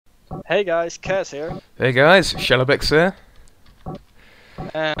Hey guys, Kasszz here, Hey guys, Shellibix here.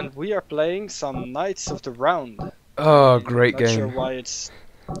 and we are playing some Knights of the Round. Oh, I'm great not sure game. why it's...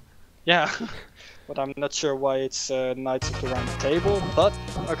 Yeah, but I'm not sure why it's Knights of the Round table, but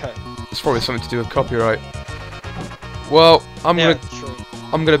okay. It's probably something to do with copyright. Well, I'm Yeah, gonna sure.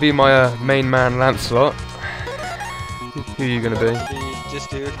 I'm gonna be my main man Lancelot. Who are you gonna be? This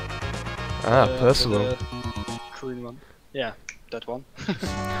dude. Ah, with Percival. the green one. Yeah, that one.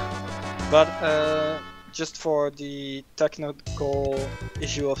 But just for the technical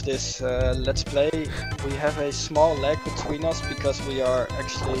issue of this let's play, we have a small lag between us because we are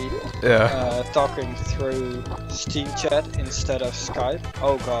actually Yeah. talking through Steam chat instead of Skype.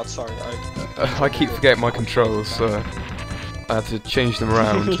 Oh god, sorry. I keep forgetting my controls, so I have to change them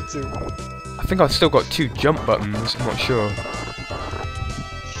around. Me too. I think I've still got 2 jump buttons. I'm not sure.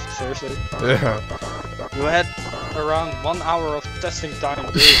 Seriously? Yeah. You had around 1 hour of testing time,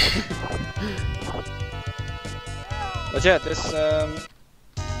 dude. But yeah, this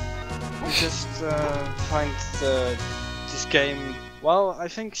we just find this game. Well, I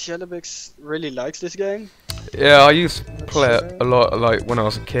think Shellibix really likes this game. Yeah, I used to play it a lot, like when I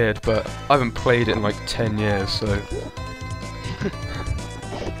was a kid, but I haven't played it in like 10 years, so.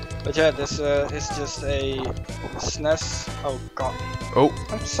 But yeah, this is just a SNES. Oh god. Oh.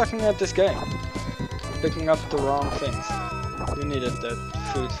 I'm sucking at this game. Picking up the wrong things. You needed that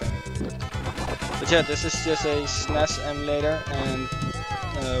food thing. But yeah, this is just a SNES emulator, and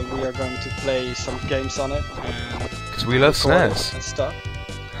we are going to play some games on it and Because we love record SNES. and stuff.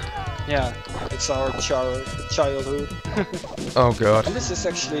 Yeah, it's our childhood. Oh god. And this is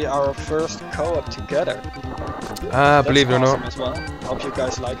actually our first co-op together. Ah, That's believe it or awesome not. as well. Hope you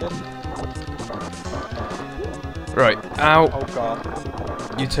guys like it. Right, ow. Oh god.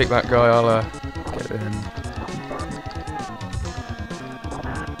 You take that guy, I'll get in.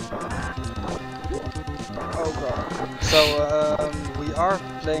 Oh god. So we are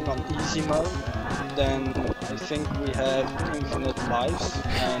playing on easy mode. Then I think we have infinite lives,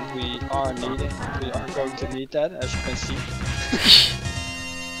 and we are going to need that, as you can see.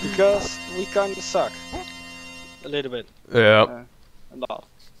 Because we kinda suck. A little bit. Yeah. A lot,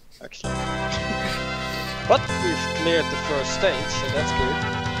 actually. But we've cleared the first stage, so that's good.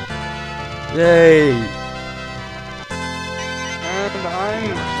 Yay! And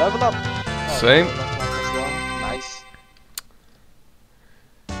I'm level up. Oh, Same. level up as well. Nice.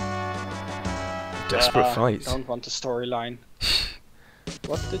 Desperate fight. Don't want the storyline.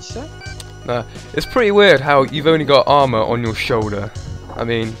 What did you say? Nah, it's pretty weird how you've only got armor on your shoulder. I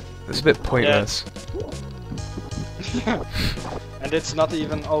mean, it's a bit pointless. And it's not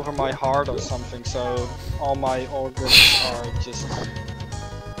even over my heart or something, so all my organs are just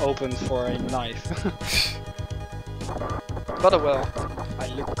open for a knife. But oh well, I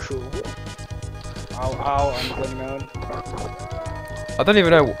look cool. Ow, ow, I'm going on. I don't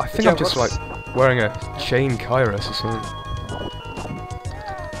even know. I think Yeah, I'm just like what's- wearing a chain Kairos or something.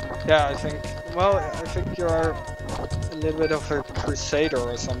 Yeah, I think you're a little bit of a crusader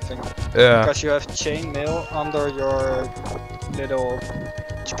or something. Yeah. Because you have chainmail under your little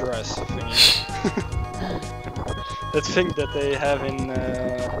dress thingy. That thing that they have in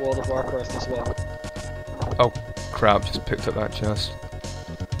World of Warcraft as well. Oh crap! Just picked up that chest.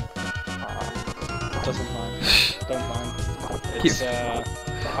 Doesn't mind. Don't mind. It's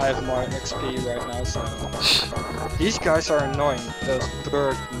I have more XP right now, so these guys are annoying. Those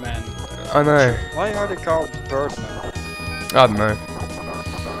birdmen. I know. Why are they called birdmen? I don't know.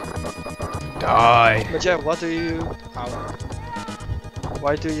 Die. But yeah, what do you?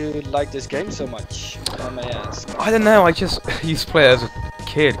 Why do you like this game so much? I may ask. I don't know. I just used to play it as a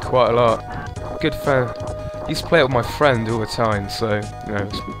kid quite a lot. Good fan. Used to play it with my friend all the time, so you know,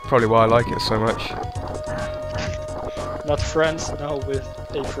 it's probably why I like it so much. Not friends, no, with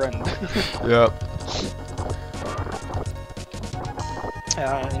a friend. Yep.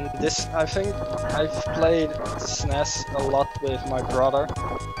 In this, I think I've played SNES a lot with my brother.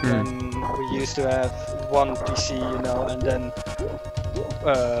 When we used to have one PC, you know, and then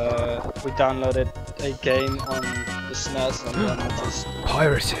we downloaded a game on the SNES and then just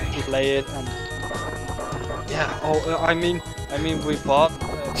Pirating. play it. And yeah, I mean we bought the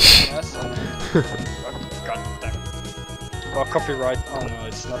SNES and god damn. Well, copyright. Oh no,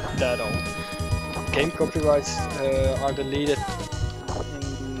 it's not that old. Game copyrights are deleted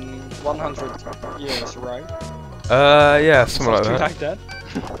in 100 years, right? Yeah, something like that. Like that.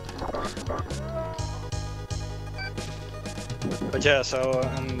 But yeah, so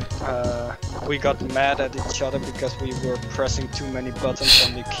we got mad at each other because we were pressing too many buttons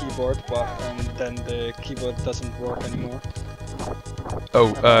on the keyboard, and then the keyboard doesn't work anymore. Oh,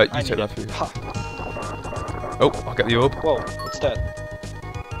 you I take need that it. food. Ha. Oh, I'll get the orb. Whoa, what's that?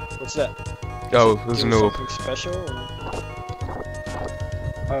 What's that? Oh, there's an orb. Something special? Or?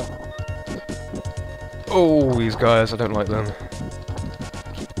 Oh. Oh, these guys, I don't like them.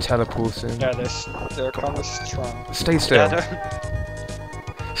 Keep teleporting. Yeah, they're kind of strong. Stay still. Yeah,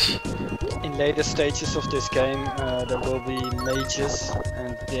 in later stages of this game, there will be mages,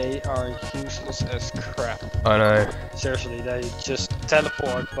 and they are useless as crap. I know. Seriously, they just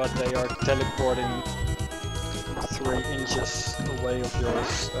teleport, but they are teleporting 3 inches away of your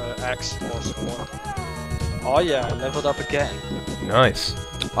axe or sword. Oh yeah, I leveled up again. Nice.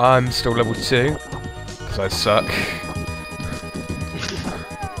 I'm still level 2, because I suck.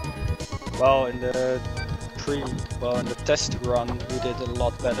 Well, in the test run, you did a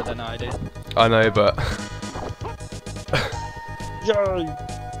lot better than I did. I know, but... Yay!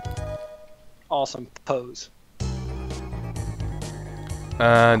 Awesome pose.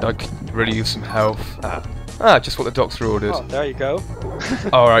 And I could really use some health. Just what the doctor ordered. Oh, there you go.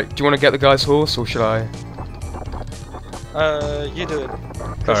 Alright, do you want to get the guy's horse, or should I? You do it.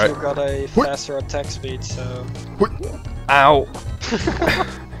 Because Alright. you've got a faster attack speed, so... Ow!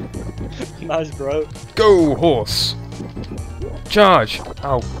 Nice, bro. Go, horse! Charge!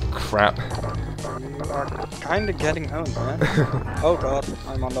 Oh, crap. You are kinda getting owned, man. Oh god,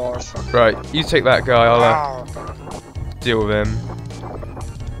 I'm on the horse. Right, you take that guy, I'll Wow. deal with him.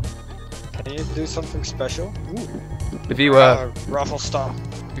 Can you do something special? Ooh. If you, Ruffle stomp.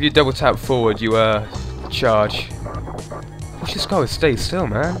 if you double tap forward, you, charge. Watch this guy stay still,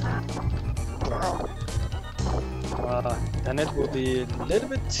 man. Then it will be a little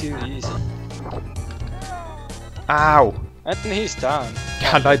bit too easy. Ow! And he's down.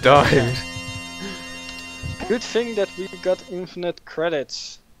 And I died. Good thing that we got infinite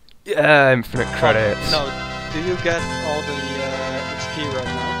credits. Yeah, infinite credits. No, do you get all the XP right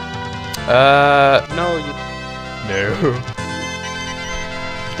now? No, you... No.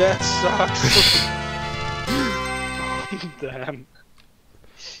 That sucks. Damn.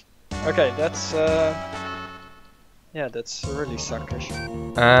 Okay, that's yeah, that's really suckers.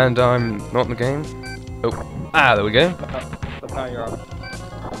 And I'm not in the game. Oh, there we go. But now you're up.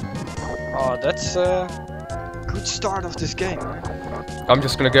 Oh, that's good start of this game. Man. I'm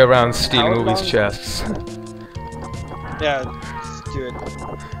just gonna go around stealing How all these long- chests. Yeah, just do it.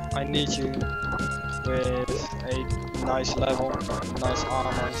 I need you with a nice level, nice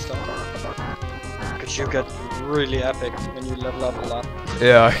armor and stuff. Because you get really epic when you level up a lot.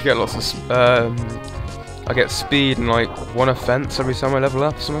 Yeah, I get lots of I get speed and like 1 offense every time I level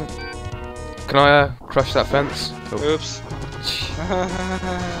up or something. Can I crush that fence? Oh. Oops.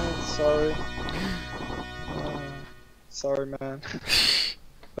 Sorry. Sorry, man.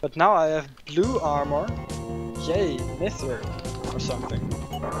 But now I have blue armor. Yay, mithril or something.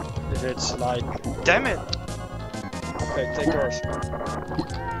 If it's like, damn it. Okay, take yours.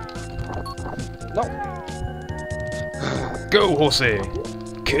 No. Go, horsey!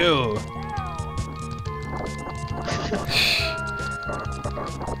 Kill!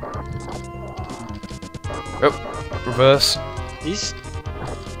 Oh, reverse. These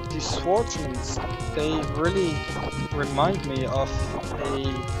swordsmen, they really remind me of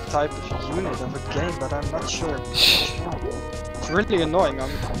a type of unit of a game, but I'm not sure. It's really annoying. I'm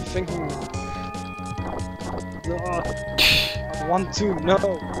thinking. God, I want to know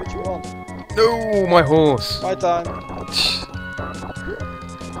which one. No, my horse. My time.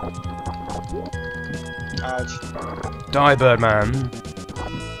 Ouch. Die, Birdman.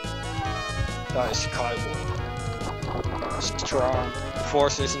 That is Skyward. Strong. The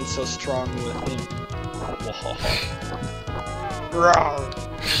force isn't so strong with him. Rawr.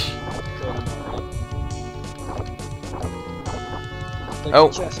 Take Oh.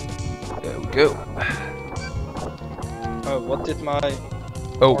 the chest. There we go. Oh, what did my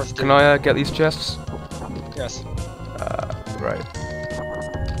Oh, horse do? can I get these chests? Yes. Right.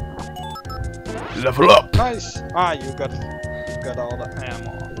 Level up! Nice! Ah, you got all the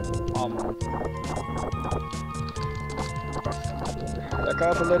ammo. Back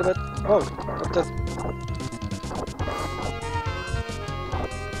up a little bit. Whoa, what the?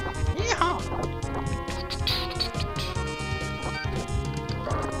 Yeehaw!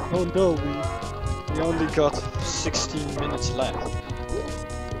 Oh no, we only got 16 minutes left.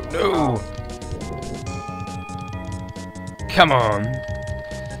 No! Come on!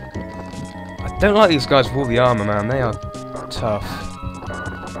 I don't like these guys with all the armor, man. They are tough.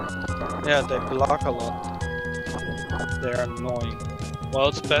 Yeah, they block a lot. They're annoying. Well,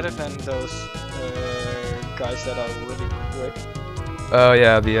 it's better than those guys that are really quick. Oh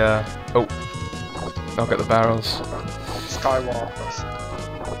yeah, the oh, I'll get the barrels. Skywalkers.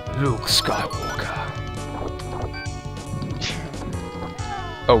 Luke Skywalker.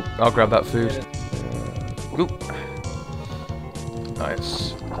 Oh, I'll grab that food. Oop.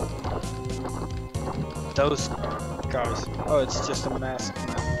 Nice. Those guys. Oh, it's just a mask.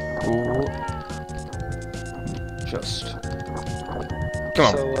 Ooh. Just. Come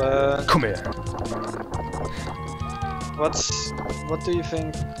on. So, come here. what do you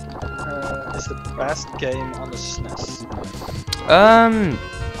think is the best game on the SNES?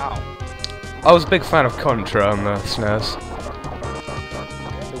 Ow. I was a big fan of Contra on the SNES.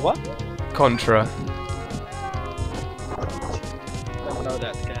 The what? Contra. Don't know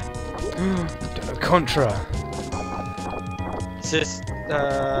that game. Don't know Contra. Is this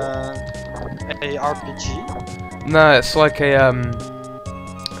a RPG? No, it's like a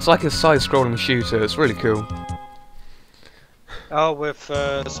side-scrolling shooter. It's really cool. Oh, with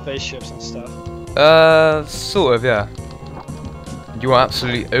spaceships and stuff. Sort of, yeah. You are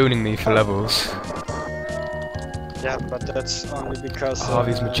absolutely owning me for levels. Yeah, but that's only because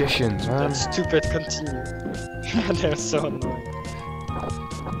These magicians, man. that stupid continue. They're so annoying.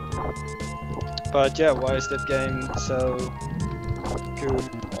 But yeah, why is that game so good?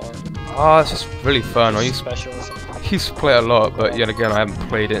 Or It's just really fun. I special or something? used to play it a lot, but yet again I haven't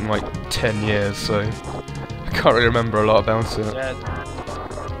played it in like 10 years, so I can't really remember a lot about it. Yeah.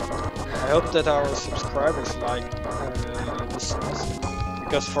 I hope that our subscribers like the SNES,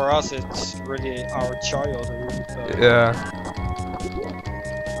 because for us it's really our childhood. Yeah.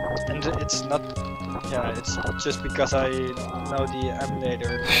 And it's not. Yeah, it's just because I know the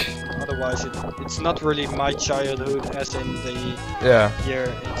emulator. Otherwise, it's not really my childhood, as in the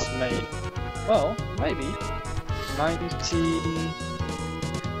year it's made. Well, maybe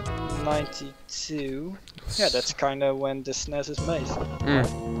 1992. Yeah, that's kind of when the SNES is made.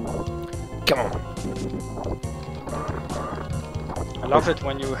 Come on. I love it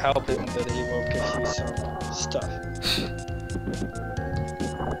when you help him, that he will give you some stuff.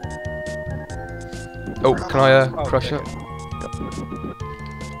 Oh, can I crush it?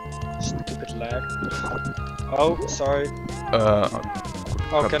 Stupid lag. Oh, sorry.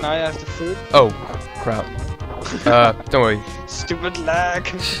 Oh, can I have the food? Oh, crap. Don't worry. Stupid lag.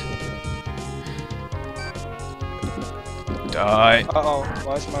 Die. Uh-oh,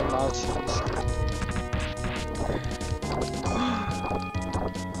 why is my mouse?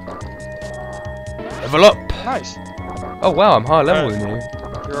 Level up. Nice. Oh wow, I'm higher level than you.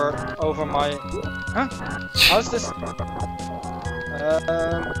 You're over my... Huh? How's this?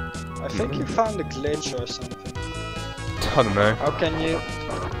 I think you found a glitch or something. I don't know. How can you...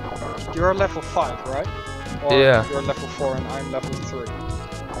 You're level 5, right? Or Yeah. you're level 4 and I'm level 3.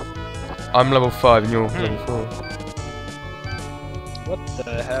 I'm level 5 and you're level 4. What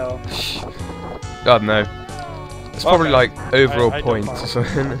the hell? I don't know. It's probably like overall I points don't or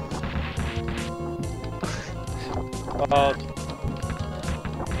something. Well,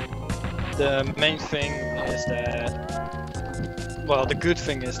 the main thing is that... Well, the good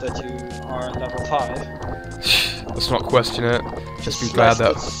thing is that you are level 5. Let's not question it. Just be glad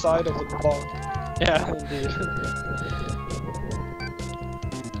that... the side of the ball. Yeah, indeed.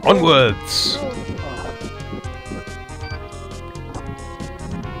 Onwards!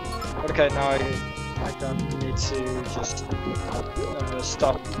 Okay, now I don't need to just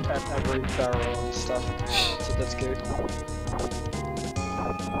stop at every barrel and stuff, so that's good.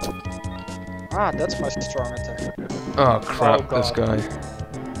 Ah, that's my strong attack. Oh crap, Oh, this guy.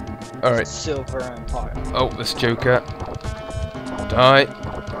 Alright. Silver Empire. Oh, this Joker. Die.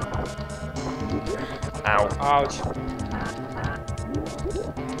 Ow. Ouch.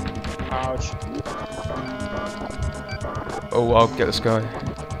 Ouch. Oh, I'll get this guy.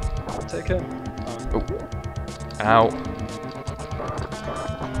 Take him. Oh. Ow.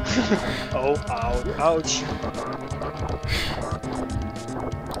 Oh, ow, ouch.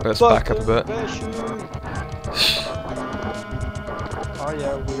 Let's back up a bit. Oh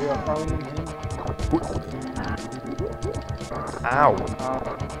yeah, we are owning him. Ow.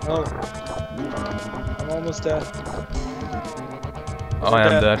 No. I'm almost dead. I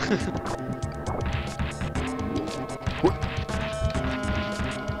am dead.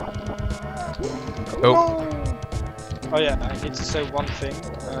 Oh. No! Oh yeah, I need to say one thing.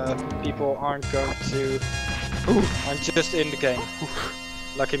 People aren't going to... I'm just in the game.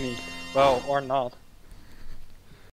 Lucky me. Well, or not.